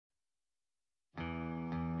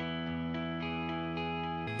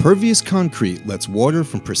Pervious concrete lets water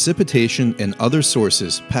from precipitation and other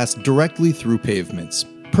sources pass directly through pavements.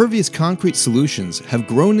 Pervious concrete solutions have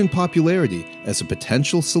grown in popularity as a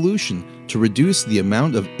potential solution to reduce the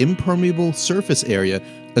amount of impermeable surface area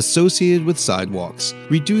associated with sidewalks,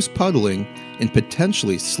 reduce puddling, and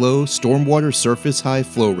potentially slow stormwater surface high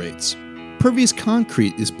flow rates. Pervious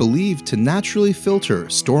concrete is believed to naturally filter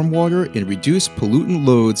stormwater and reduce pollutant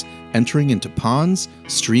loads entering into ponds,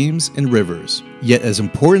 streams, and rivers. Yet as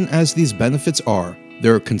important as these benefits are,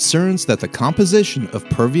 there are concerns that the composition of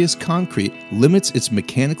pervious concrete limits its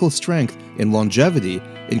mechanical strength and longevity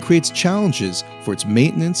and creates challenges for its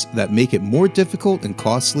maintenance that make it more difficult and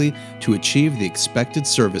costly to achieve the expected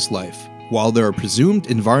service life. While there are presumed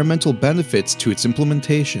environmental benefits to its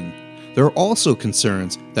implementation, there are also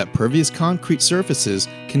concerns that pervious concrete surfaces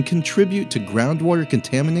can contribute to groundwater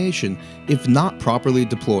contamination if not properly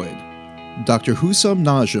deployed. Dr. Hussam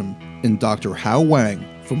Najm and Dr. Hao Wang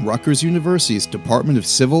from Rutgers University's Department of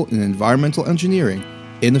Civil and Environmental Engineering,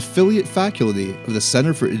 an affiliate faculty of the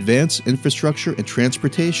Center for Advanced Infrastructure and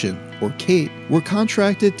Transportation, or CATE, were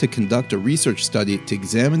contracted to conduct a research study to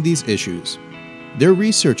examine these issues. Their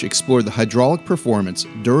research explored the hydraulic performance,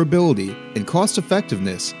 durability, and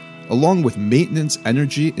cost-effectiveness, along with maintenance,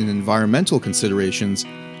 energy, and environmental considerations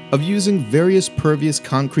of using various pervious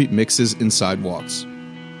concrete mixes in sidewalks.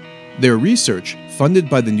 Their research, funded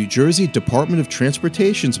by the New Jersey Department of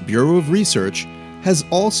Transportation's Bureau of Research, has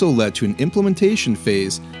also led to an implementation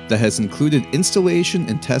phase that has included installation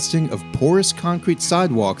and testing of porous concrete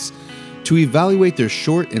sidewalks to evaluate their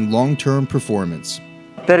short and long-term performance.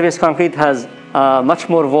 Pervious concrete has much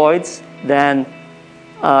more voids than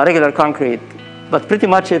regular concrete, but pretty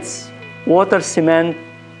much it's water, cement,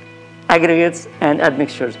 aggregates, and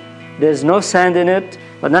admixtures. There's no sand in it,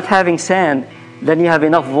 but not having sand, then you have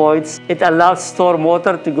enough voids. It allows storm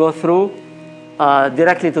water to go through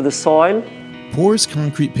directly to the soil. Porous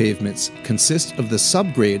concrete pavements consist of the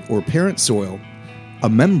subgrade or parent soil, a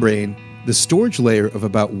membrane, the storage layer of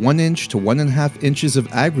about 1 inch to 1.5 inches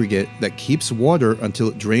of aggregate that keeps water until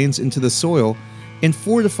it drains into the soil, and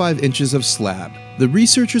 4 to 5 inches of slab. The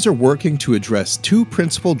researchers are working to address two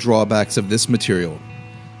principal drawbacks of this material.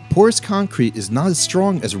 Porous concrete is not as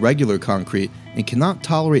strong as regular concrete and cannot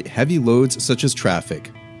tolerate heavy loads such as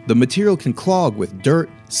traffic. The material can clog with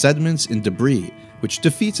dirt, sediments, and debris, which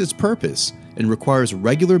defeats its purpose and requires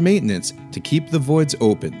regular maintenance to keep the voids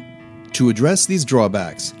open. To address these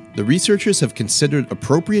drawbacks, the researchers have considered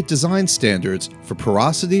appropriate design standards for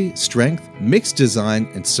porosity, strength, mix design,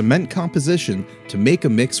 and cement composition to make a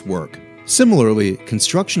mix work. Similarly,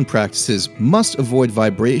 construction practices must avoid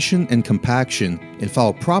vibration and compaction and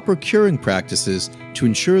follow proper curing practices to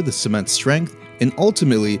ensure the cement's strength and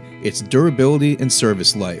ultimately its durability and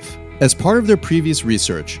service life. As part of their previous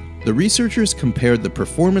research, the researchers compared the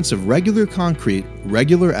performance of regular concrete,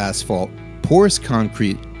 regular asphalt, porous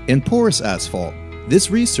concrete, and porous asphalt.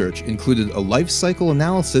 This research included a life cycle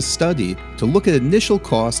analysis study to look at initial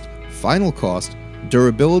cost, final cost,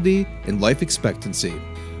 durability, and life expectancy.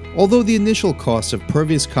 Although the initial cost of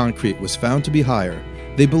pervious concrete was found to be higher,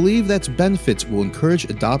 they believe that its benefits will encourage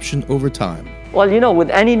adoption over time. Well, you know, with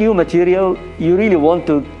any new material, you really want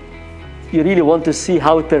to see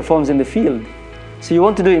how it performs in the field. So you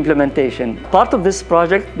want to do implementation. Part of this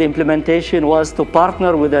project, the implementation, was to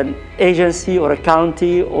partner with an agency or a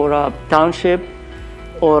county or a township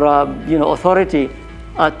or a authority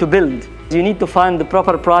to build. You need to find the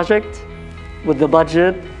proper project with the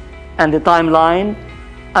budget and the timeline.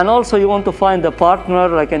 And also you want to find a partner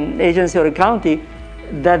like an agency or a county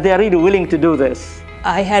that they're really willing to do this.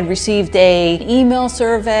 I had received an email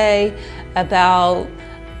survey about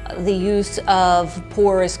the use of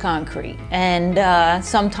porous concrete. And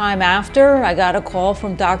sometime after, I got a call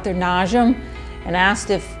from Dr. Najm and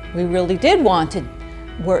asked if we really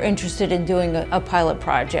were interested in doing a pilot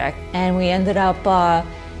project. And we ended up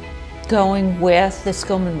going with the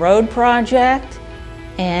Skillman Road project,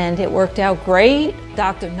 and it worked out great.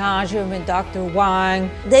 Dr. Najm and Dr. Wang,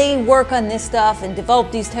 they work on this stuff and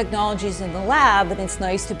develop these technologies in the lab, and it's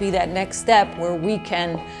nice to be that next step where we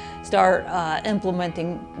can start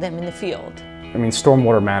implementing them in the field. I mean,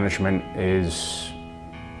 stormwater management is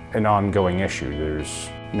an ongoing issue. There's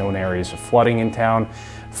known areas of flooding in town.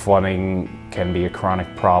 Flooding can be a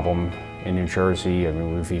chronic problem in New Jersey. I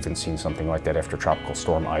mean, we've even seen something like that after Tropical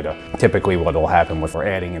Storm Ida. Typically what will happen with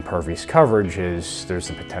adding impervious coverage is there's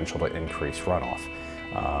the potential to increase runoff.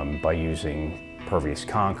 By using pervious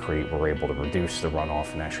concrete, we're able to reduce the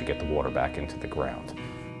runoff and actually get the water back into the ground.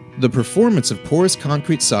 The performance of porous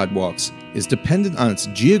concrete sidewalks is dependent on its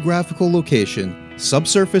geographical location,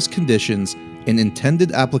 subsurface conditions, and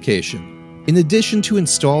intended application. In addition to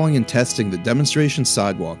installing and testing the demonstration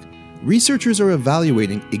sidewalk, researchers are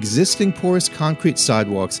evaluating existing porous concrete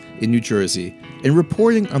sidewalks in New Jersey and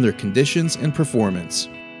reporting on their conditions and performance.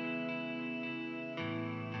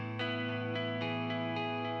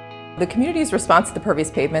 The community's response to the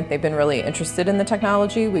pervious pavement, they've been really interested in the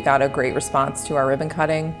technology. We got a great response to our ribbon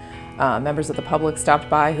cutting. Members of the public stopped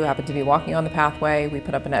by who happened to be walking on the pathway. We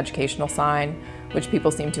put up an educational sign, which people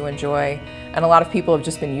seem to enjoy. And a lot of people have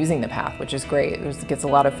just been using the path, which is great. It gets a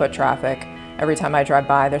lot of foot traffic. Every time I drive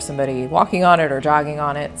by, there's somebody walking on it or jogging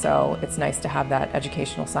on it. So it's nice to have that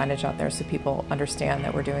educational signage out there so people understand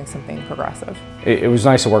that we're doing something progressive. It was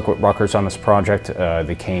nice to work with Rutgers on this project.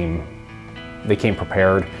 They came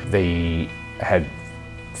prepared. They had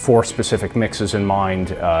 4 specific mixes in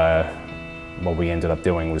mind. What we ended up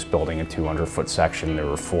doing was building a 200-foot section. There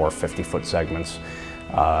were 4 50-foot segments,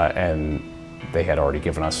 and they had already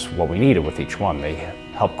given us what we needed with each one. They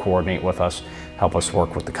helped coordinate with us, help us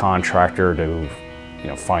work with the contractor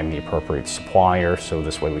to find the appropriate supplier, so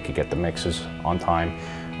this way we could get the mixes on time.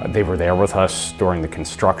 They were there with us during the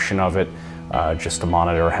construction of it, just to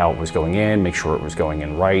monitor how it was going in, make sure it was going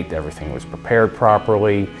in right, everything was prepared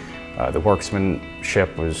properly, the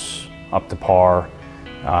workmanship was up to par.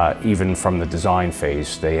 Even from the design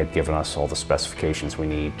phase, they had given us all the specifications we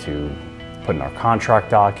need to put in our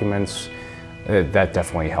contract documents. That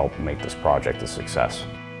definitely helped make this project a success.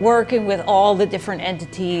 Working with all the different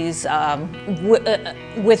entities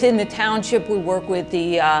within the township, we work with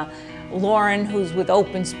the Lauren, who's with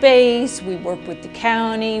Open Space, we work with the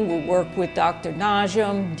county, we work with Dr.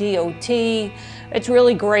 Najim, DOT. It's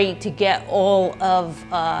really great to get all of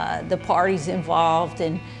the parties involved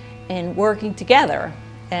in working together.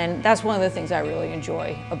 And that's one of the things I really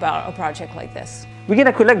enjoy about a project like this. We're going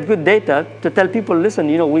to collect good data to tell people, listen,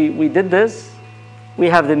 we did this, we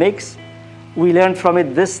have the mix, we learned from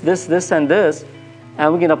it this, and this,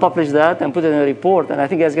 and we're going to publish that and put it in a report. And I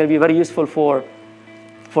think that's going to be very useful for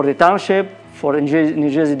the township, for New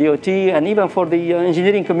Jersey DOT, and even for the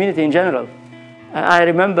engineering community in general. I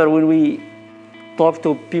remember when we talked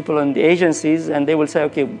to people in the agencies, and they will say,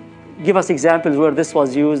 okay, give us examples where this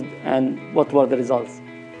was used and what were the results.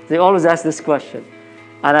 They always ask this question.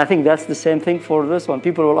 And I think that's the same thing for this one.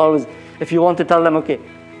 People will always, if you want to tell them, okay,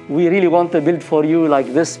 we really want to build for you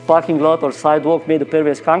like this parking lot or sidewalk made of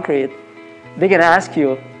pervious concrete, they're going to ask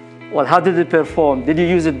you, well, how did it perform? Did you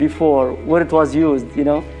use it before? Where it was used,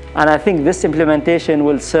 And I think this implementation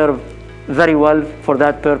will serve very well for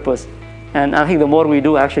that purpose. And I think the more we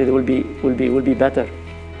do, actually, it will be better.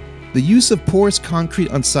 The use of porous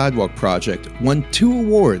concrete on sidewalk project won 2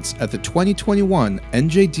 awards at the 2021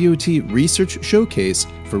 NJDOT Research Showcase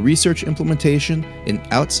for Research Implementation and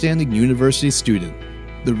Outstanding University Student.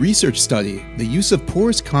 The research study, the use of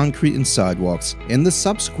porous concrete in sidewalks, and the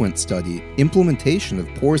subsequent study, implementation of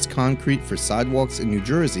porous concrete for sidewalks in New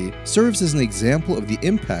Jersey, serves as an example of the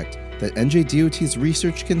impact that NJDOT's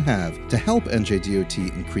research can have to help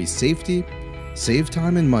NJDOT increase safety, save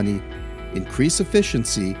time and money, increase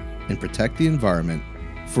efficiency, and protect the environment.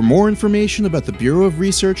 For more information about the Bureau of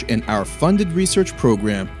Research and our funded research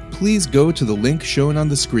program, please go to the link shown on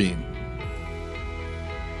the screen.